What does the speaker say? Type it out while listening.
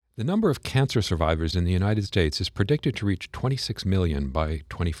The number of cancer survivors in the United States is predicted to reach 26 million by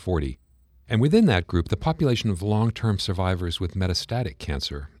 2040. And within that group, the population of long-term survivors with metastatic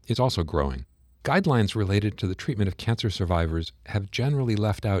cancer is also growing. Guidelines related to the treatment of cancer survivors have generally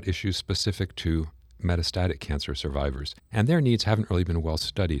left out issues specific to metastatic cancer survivors, and their needs haven't really been well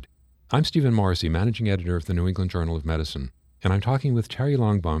studied. I'm Stephen Morrissey, managing editor of the New England Journal of Medicine, and I'm talking with Terry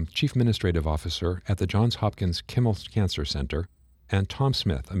Longbaum, Chief Administrative Officer at the Johns Hopkins Kimmel Cancer Center, and Tom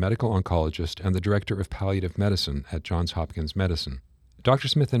Smith, a medical oncologist and the Director of Palliative Medicine at Johns Hopkins Medicine. Dr.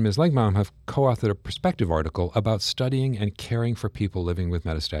 Smith and Ms. Longbaum have co-authored a perspective article about studying and caring for people living with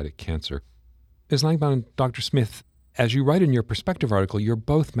metastatic cancer. Ms. Longbaum and Dr. Smith, as you write in your perspective article, you're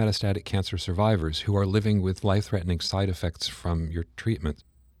both metastatic cancer survivors who are living with life-threatening side effects from your treatment.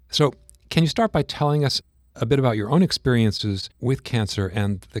 So, can you start by telling us a bit about your own experiences with cancer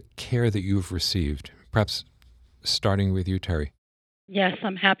and the care that you've received? Perhaps starting with you, Terry. Yes,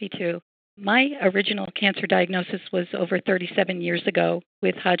 I'm happy to. My original cancer diagnosis was over 37 years ago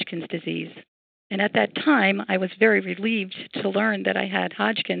with Hodgkin's disease. And at that time, I was very relieved to learn that I had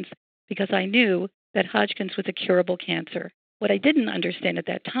Hodgkin's because I knew that Hodgkin's was a curable cancer. What I didn't understand at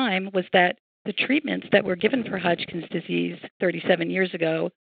that time was that the treatments that were given for Hodgkin's disease 37 years ago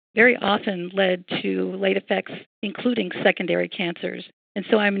very often led to late effects, including secondary cancers. And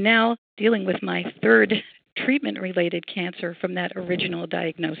so I'm now dealing with my third treatment-related cancer from that original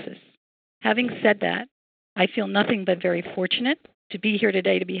diagnosis. Having said that, I feel nothing but very fortunate to be here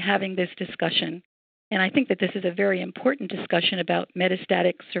today to be having this discussion. And I think that this is a very important discussion about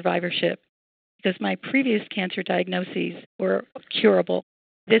metastatic survivorship because my previous cancer diagnoses were curable.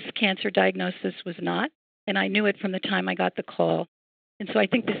 This cancer diagnosis was not, and I knew it from the time I got the call. And so I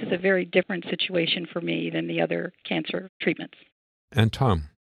think this is a very different situation for me than the other cancer treatments. And Tom.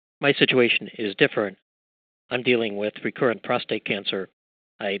 My situation is different. I'm dealing with recurrent prostate cancer.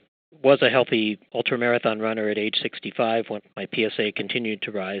 I was a healthy ultramarathon runner at age 65 when my PSA continued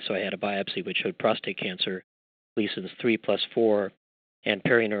to rise, so I had a biopsy which showed prostate cancer, Gleason's 3+4, and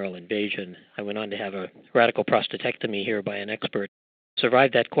perineural invasion. I went on to have a radical prostatectomy here by an expert.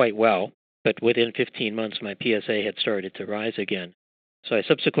 Survived that quite well, but within 15 months my PSA had started to rise again. So I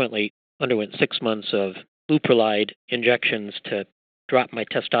subsequently underwent 6 months of leuprolide injections to drop my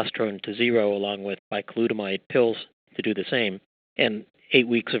testosterone to zero, along with bicalutamide pills to do the same, and 8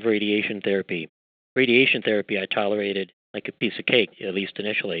 weeks of radiation therapy. Radiation therapy I tolerated like a piece of cake, at least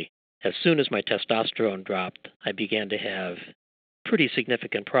initially. As soon as my testosterone dropped, I began to have pretty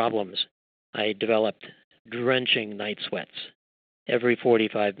significant problems. I developed drenching night sweats every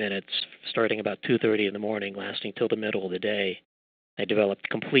 45 minutes, starting about 2:30 in the morning, lasting till the middle of the day. I developed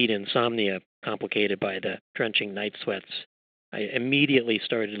complete insomnia complicated by the drenching night sweats. I immediately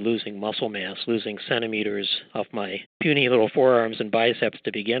started losing muscle mass, losing centimeters off my puny little forearms and biceps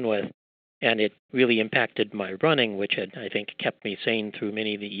to begin with, and it really impacted my running, which had, I think, kept me sane through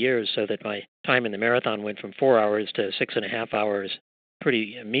many of the years, so that my time in the marathon went from 4 hours to 6.5 hours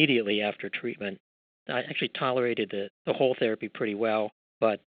pretty immediately after treatment. I actually tolerated the whole therapy pretty well,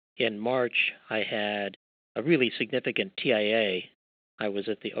 but in March I had a really significant TIA. I was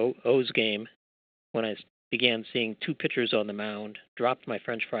at the O's game when I began seeing two pitchers on the mound, dropped my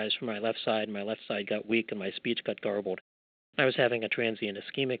french fries from my left side, and my left side got weak and my speech got garbled. I was having a transient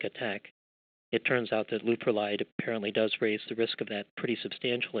ischemic attack. It turns out that leuprolide apparently does raise the risk of that pretty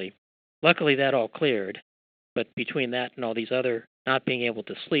substantially. Luckily, that all cleared, but between that and all these other not being able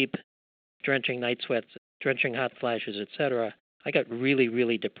to sleep, drenching night sweats, drenching hot flashes, etc., I got really,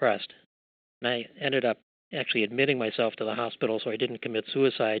 really depressed. And I ended up actually admitting myself to the hospital so I didn't commit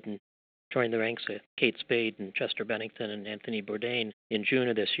suicide and joined the ranks of Kate Spade and Chester Bennington and Anthony Bourdain in June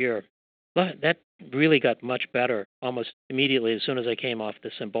of this year. But that really got much better almost immediately as soon as I came off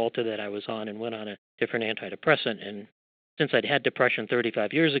the Cymbalta that I was on and went on a different antidepressant. And since I'd had depression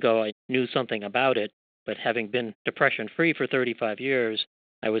 35 years ago, I knew something about it. But having been depression-free for 35 years,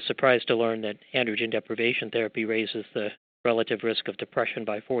 I was surprised to learn that androgen deprivation therapy raises the relative risk of depression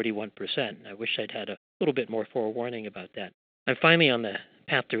by 41%. I wish I'd had a little bit more forewarning about that. I'm finally on the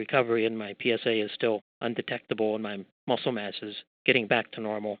path to recovery, and my PSA is still undetectable, and my muscle mass is getting back to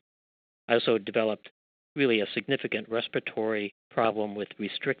normal. I also developed really a significant respiratory problem with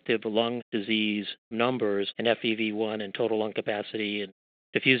restrictive lung disease numbers and FEV1 and total lung capacity and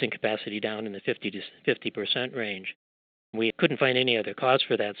diffusing capacity down in the 50% range. We couldn't find any other cause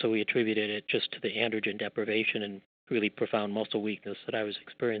for that, so we attributed it just to the androgen deprivation and really profound muscle weakness that I was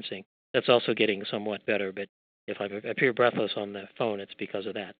experiencing. That's also getting somewhat better, but if I appear breathless on the phone, it's because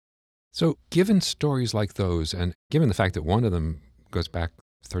of that. So given stories like those, and given the fact that one of them goes back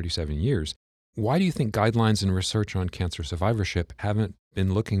 37 years, why do you think guidelines and research on cancer survivorship haven't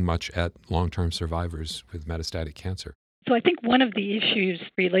been looking much at long-term survivors with metastatic cancer. So I think one of the issues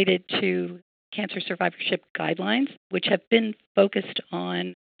related to cancer survivorship guidelines, which have been focused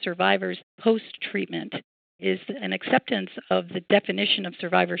on survivors post-treatment, is an acceptance of the definition of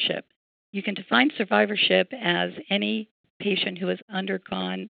survivorship. You can define survivorship as any patient who has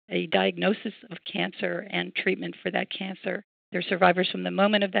undergone a diagnosis of cancer and treatment for that cancer. They're survivors from the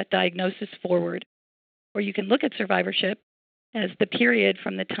moment of that diagnosis forward. Or you can look at survivorship as the period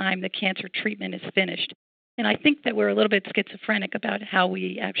from the time the cancer treatment is finished. And I think that we're a little bit schizophrenic about how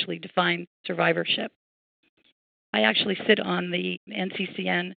we actually define survivorship. I actually sit on the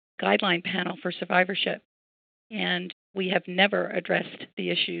NCCN guideline panel for survivorship, and we have never addressed the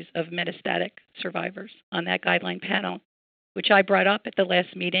issues of metastatic survivors on that guideline panel, which I brought up at the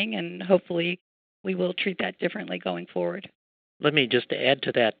last meeting, and hopefully we will treat that differently going forward. Let me just add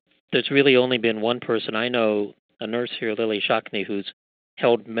to that. There's really only been one person I know, a nurse here, Lily Shockney, who's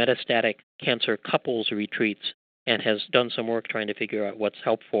held metastatic cancer couples retreats and has done some work trying to figure out what's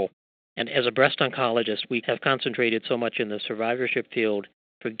helpful. And as a breast oncologist, we have concentrated so much in the survivorship field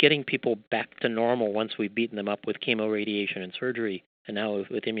for getting people back to normal once we've beaten them up with chemo, radiation, and surgery, and now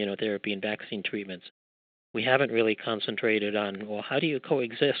with immunotherapy and vaccine treatments. We haven't really concentrated on, well, how do you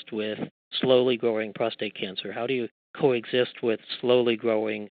coexist with slowly growing prostate cancer? How do you coexist with slowly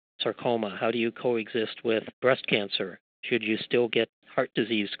growing sarcoma? How do you coexist with breast cancer? Should you still get heart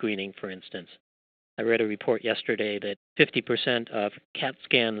disease screening, for instance? I read a report yesterday that 50% of CAT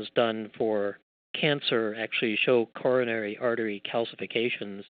scans done for cancer actually show coronary artery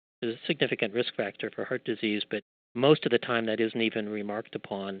calcifications. There's a significant risk factor for heart disease, but most of the time that isn't even remarked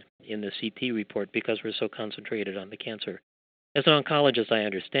upon in the CT report because we're so concentrated on the cancer. As an oncologist, I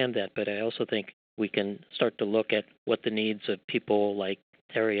understand that, but I also think we can start to look at what the needs of people like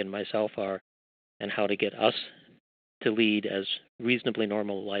Terry and myself are and how to get us to lead as reasonably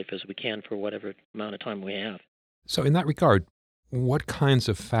normal life as we can for whatever amount of time we have. So in that regard, what kinds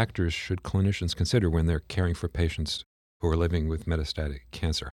of factors should clinicians consider when they're caring for patients who are living with metastatic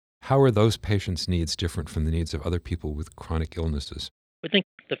cancer? How are those patients' needs different from the needs of other people with chronic illnesses? I think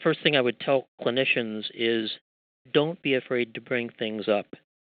the first thing I would tell clinicians is don't be afraid to bring things up.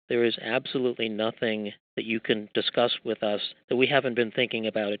 There is absolutely nothing that you can discuss with us that we haven't been thinking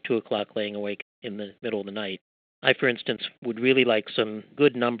about at 2 o'clock laying awake in the middle of the night. I, for instance, would really like some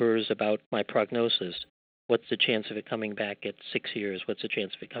good numbers about my prognosis. What's the chance of it coming back at 6 years? What's the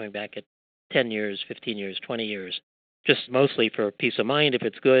chance of it coming back at 10 years, 15 years, 20 years? Just mostly for peace of mind if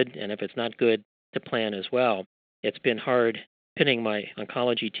it's good, and if it's not good, to plan as well. It's been hard pinning my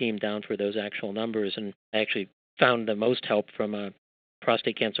oncology team down for those actual numbers, and I actually found the most help from a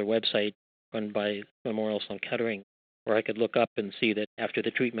prostate cancer website run by Memorial Sloan Kettering, where I could look up and see that after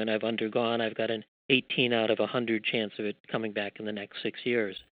the treatment I've undergone, I've got an 18 out of 100 chance of it coming back in the next 6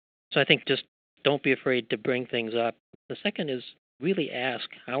 years. So I think just don't be afraid to bring things up. The second is really ask,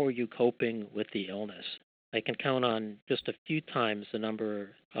 how are you coping with the illness? I can count on just a few times the number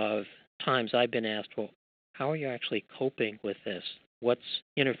of times I've been asked, well, how are you actually coping with this? What's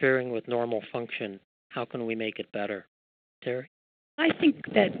interfering with normal function? How can we make it better? Terry? I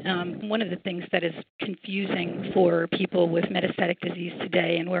think that one of the things that is confusing for people with metastatic disease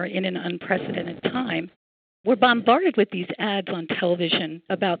today, and we're in an unprecedented time, we're bombarded with these ads on television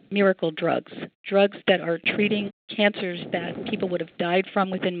about miracle drugs, drugs that are treating cancers that people would have died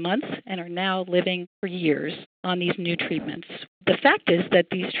from within months and are now living for years on these new treatments. The fact is that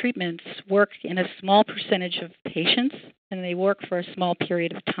these treatments work in a small percentage of patients, and they work for a small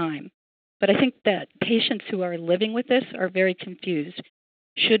period of time. But I think that patients who are living with this are very confused.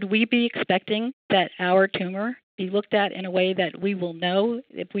 Should we be expecting that our tumor be looked at in a way that we will know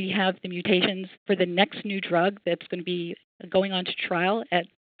if we have the mutations for the next new drug that's going to be going on to trial at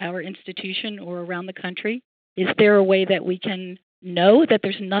our institution or around the country? Is there a way that we can know that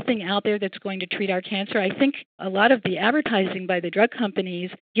there's nothing out there that's going to treat our cancer? I think a lot of the advertising by the drug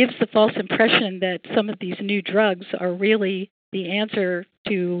companies gives the false impression that some of these new drugs are really the answer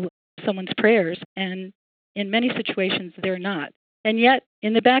to someone's prayers, and in many situations they're not. And yet,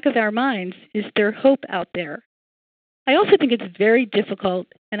 in the back of our minds, is there hope out there? I also think it's very difficult,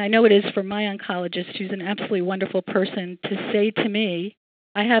 and I know it is for my oncologist, who's an absolutely wonderful person, to say to me,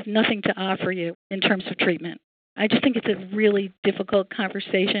 I have nothing to offer you in terms of treatment. I just think it's a really difficult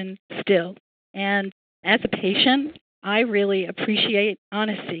conversation still. And as a patient, I really appreciate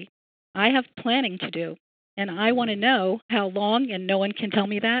honesty. I have planning to do. And I want to know how long, and no one can tell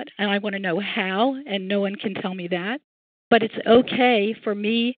me that. And I want to know how, and no one can tell me that. But it's okay for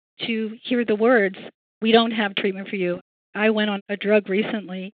me to hear the words, we don't have treatment for you. I went on a drug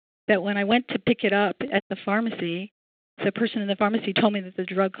recently that when I went to pick it up at the pharmacy, The person in the pharmacy told me that the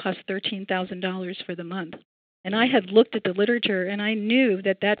drug cost $13,000 for the month. And I had looked at the literature, and I knew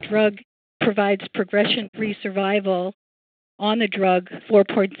that that drug provides progression-free survival on the drug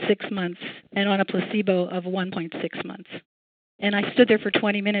 4.6 months and on a placebo of 1.6 months. And I stood there for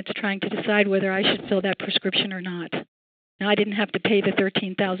 20 minutes trying to decide whether I should fill that prescription or not. Now, I didn't have to pay the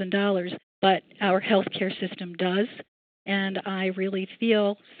 $13,000, but our healthcare system does, and I really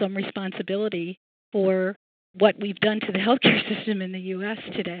feel some responsibility for what we've done to the healthcare system in the U.S.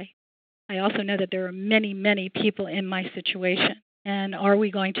 today. I also know that there are many, many people in my situation, and are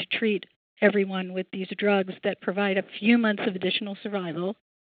we going to treat everyone with these drugs that provide a few months of additional survival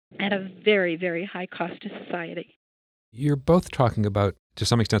at a very, very high cost to society? You're both talking about, to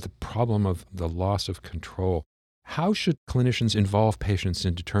some extent, the problem of the loss of control. How should clinicians involve patients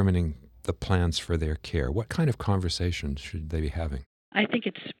in determining the plans for their care? What kind of conversations should they be having? I think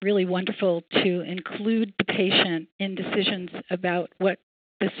it's really wonderful to include the patient in decisions about what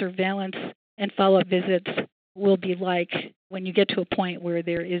the surveillance and follow-up visits will be like when you get to a point where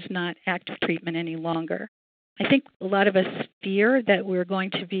there is not active treatment any longer. I think a lot of us fear that we're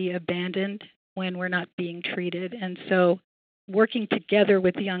going to be abandoned when we're not being treated. And so working together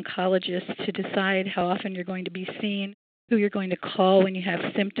with the oncologist to decide how often you're going to be seen, who you're going to call when you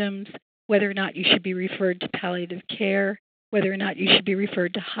have symptoms, whether or not you should be referred to palliative care, whether or not you should be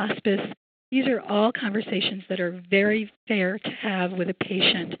referred to hospice. These are all conversations that are very fair to have with a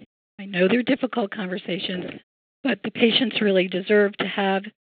patient. I know they're difficult conversations, but the patients really deserve to have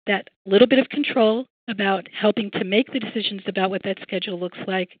that little bit of control about helping to make the decisions about what that schedule looks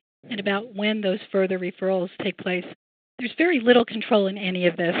like and about when those further referrals take place. There's very little control in any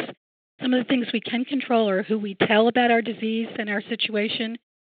of this. Some of the things we can control are who we tell about our disease and our situation,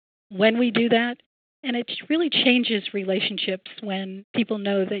 when we do that, and it really changes relationships when people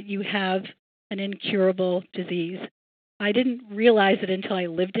know that you have an incurable disease. I didn't realize it until I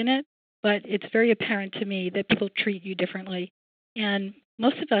lived in it, but it's very apparent to me that people treat you differently. And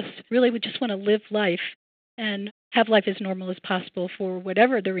most of us really would just want to live life and have life as normal as possible for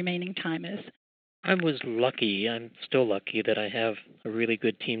whatever the remaining time is. I was lucky, I'm still lucky, that I have a really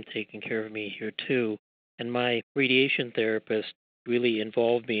good team taking care of me here too. And my radiation therapist really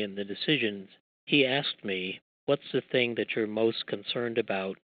involved me in the decisions. He asked me, what's the thing that you're most concerned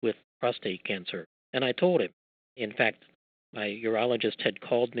about with prostate cancer? And I told him. In fact, my urologist had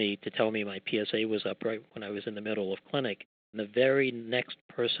called me to tell me my PSA was up right when I was in the middle of clinic. And the very next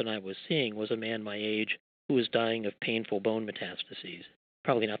person I was seeing was a man my age who was dying of painful bone metastases.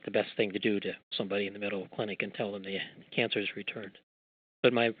 Probably not the best thing to do to somebody in the middle of clinic and tell them the cancer's returned.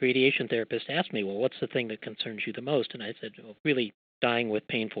 But my radiation therapist asked me, well, what's the thing that concerns you the most? And I said, well, really dying with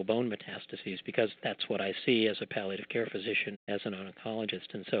painful bone metastases, because that's what I see as a palliative care physician, as an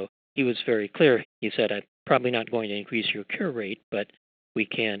oncologist. And so he was very clear. He said, I'm probably not going to increase your cure rate, but we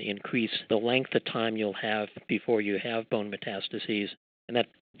can increase the length of time you'll have before you have bone metastases. And that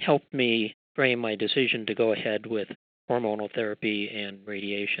helped me frame my decision to go ahead with hormonal therapy and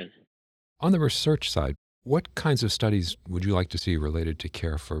radiation. On the research side, what kinds of studies would you like to see related to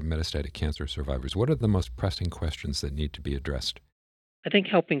care for metastatic cancer survivors? What are the most pressing questions that need to be addressed? I think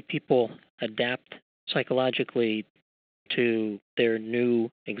helping people adapt psychologically to their new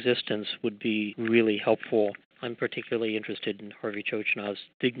existence would be really helpful. I'm particularly interested in Harvey Chochnow's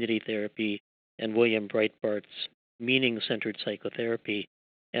dignity therapy and William Breitbart's meaning-centered psychotherapy.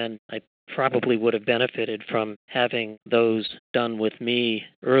 And I probably would have benefited from having those done with me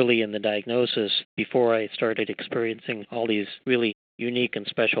early in the diagnosis before I started experiencing all these really unique and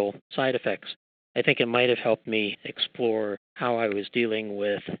special side effects. I think it might have helped me explore how I was dealing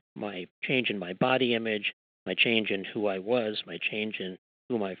with my change in my body image, my change in who I was, my change in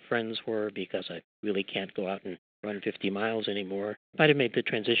who my friends were, because I really can't go out and run 50 miles anymore. It might have made the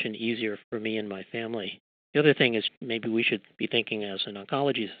transition easier for me and my family. The other thing is maybe we should be thinking as an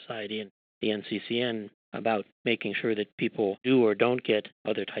oncology society and the NCCN about making sure that people do or don't get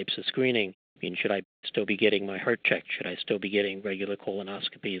other types of screening. I mean, should I still be getting my heart checked? Should I still be getting regular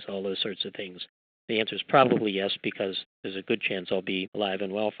colonoscopies? All those sorts of things. The answer is probably yes, because there's a good chance I'll be alive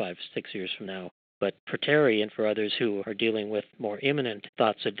and well 5, 6 years from now. But for Terry and for others who are dealing with more imminent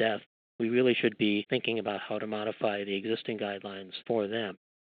thoughts of death, we really should be thinking about how to modify the existing guidelines for them.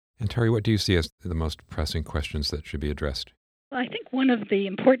 And Terry, what do you see as the most pressing questions that should be addressed? Well, I think one of the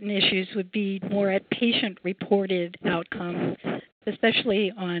important issues would be more at patient-reported outcomes,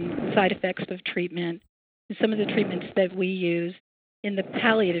 especially on side effects of treatment. Some of the treatments that we use in the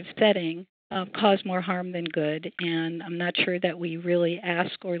palliative setting cause more harm than good, and I'm not sure that we really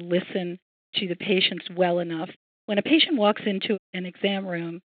ask or listen to the patients well enough. When a patient walks into an exam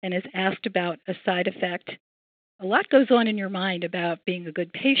room and is asked about a side effect a lot goes on in your mind about being a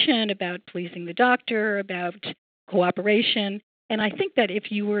good patient, about pleasing the doctor, about cooperation. And I think that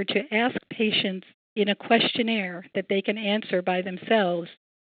if you were to ask patients in a questionnaire that they can answer by themselves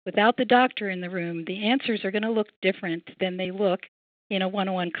without the doctor in the room, the answers are going to look different than they look in a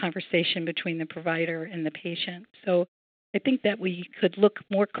one-on-one conversation between the provider and the patient. So I think that we could look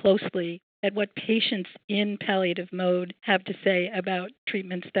more closely at what patients in palliative mode have to say about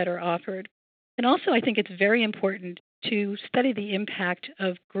treatments that are offered. And also, I think it's very important to study the impact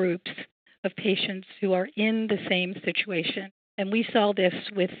of groups of patients who are in the same situation. And we saw this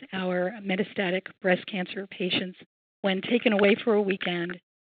with our metastatic breast cancer patients when taken away for a weekend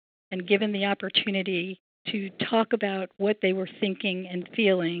and given the opportunity to talk about what they were thinking and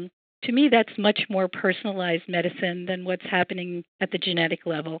feeling. To me, that's much more personalized medicine than what's happening at the genetic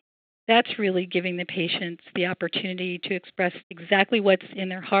level. That's really giving the patients the opportunity to express exactly what's in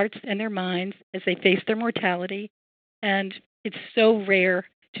their hearts and their minds as they face their mortality. And it's so rare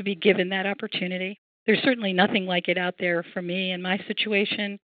to be given that opportunity. There's certainly nothing like it out there for me in my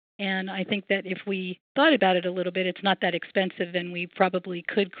situation. And I think that if we thought about it a little bit, it's not that expensive, and we probably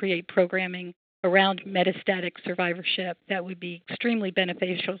could create programming around metastatic survivorship that would be extremely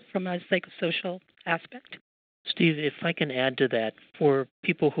beneficial from a psychosocial aspect. Steve, if I can add to that, for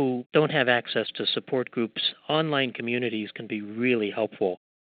people who don't have access to support groups, online communities can be really helpful.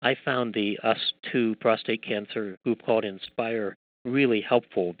 I found the Us2 prostate cancer group called Inspire really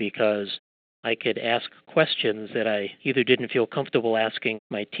helpful because I could ask questions that I either didn't feel comfortable asking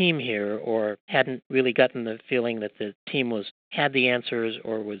my team here or hadn't really gotten the feeling that the team had the answers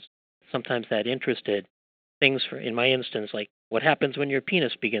or was sometimes that interested. Things, in my instance, like what happens when your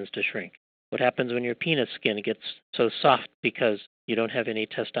penis begins to shrink? What happens when your penis skin gets so soft because you don't have any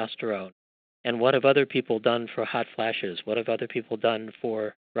testosterone? And what have other people done for hot flashes? What have other people done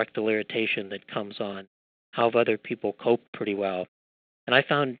for rectal irritation that comes on? How have other people coped pretty well? And I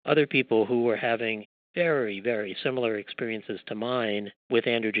found other people who were having very, very similar experiences to mine with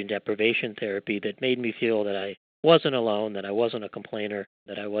androgen deprivation therapy that made me feel that I wasn't alone, that I wasn't a complainer,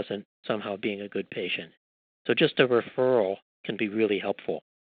 that I wasn't somehow being a good patient. So just a referral can be really helpful.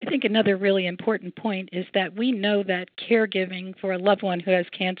 I think another really important point is that we know that caregiving for a loved one who has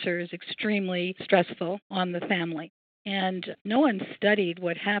cancer is extremely stressful on the family. And no one studied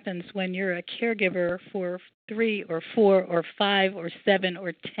what happens when you're a caregiver for 3 or 4 or 5 or 7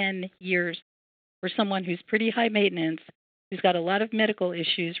 or 10 years for someone who's pretty high maintenance, who's got a lot of medical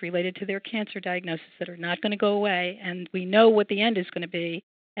issues related to their cancer diagnosis that are not going to go away. And we know what the end is going to be.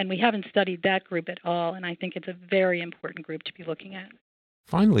 And we haven't studied that group at all. And I think it's a very important group to be looking at.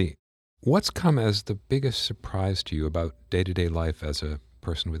 Finally, what's come as the biggest surprise to you about day-to-day life as a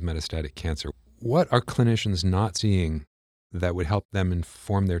person with metastatic cancer? What are clinicians not seeing that would help them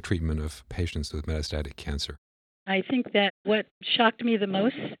inform their treatment of patients with metastatic cancer? I think that what shocked me the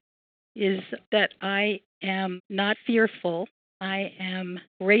most is that I am not fearful. I am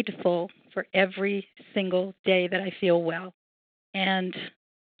grateful for every single day that I feel well. And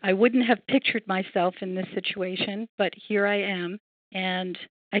I wouldn't have pictured myself in this situation, but here I am. And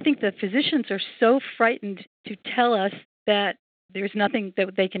I think the physicians are so frightened to tell us that there's nothing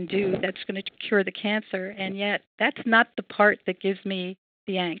that they can do that's going to cure the cancer. And yet, that's not the part that gives me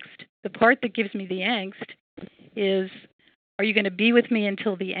the angst. The part that gives me the angst is, are you going to be with me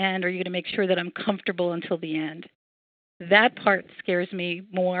until the end? Or are you going to make sure that I'm comfortable until the end? That part scares me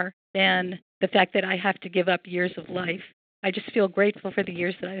more than the fact that I have to give up years of life. I just feel grateful for the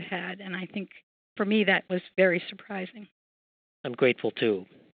years that I've had. And I think for me, that was very surprising. I'm grateful too.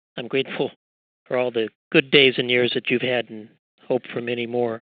 I'm grateful for all the good days and years that you've had and hope for many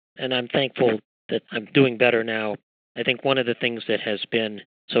more. And I'm thankful that I'm doing better now. I think one of the things that has been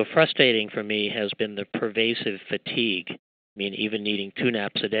so frustrating for me has been the pervasive fatigue. I mean, even needing 2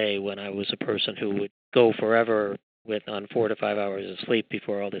 naps a day when I was a person who would go forever on 4 to 5 hours of sleep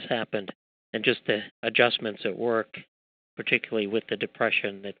before all this happened. And just the adjustments at work, particularly with the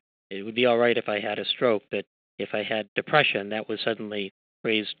depression, that it would be all right if I had a stroke, but if I had depression, that was suddenly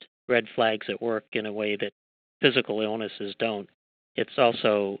raised red flags at work in a way that physical illnesses don't. It's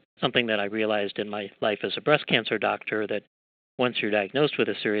also something that I realized in my life as a breast cancer doctor, that once you're diagnosed with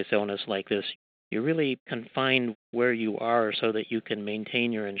a serious illness like this, you're really confined where you are so that you can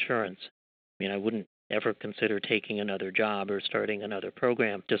maintain your insurance. I mean, I wouldn't ever consider taking another job or starting another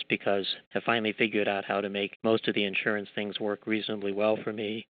program just because I finally figured out how to make most of the insurance things work reasonably well for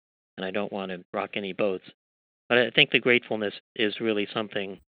me, and I don't want to rock any boats. But I think the gratefulness is really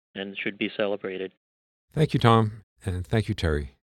something and should be celebrated. Thank you, Tom, and thank you, Terry.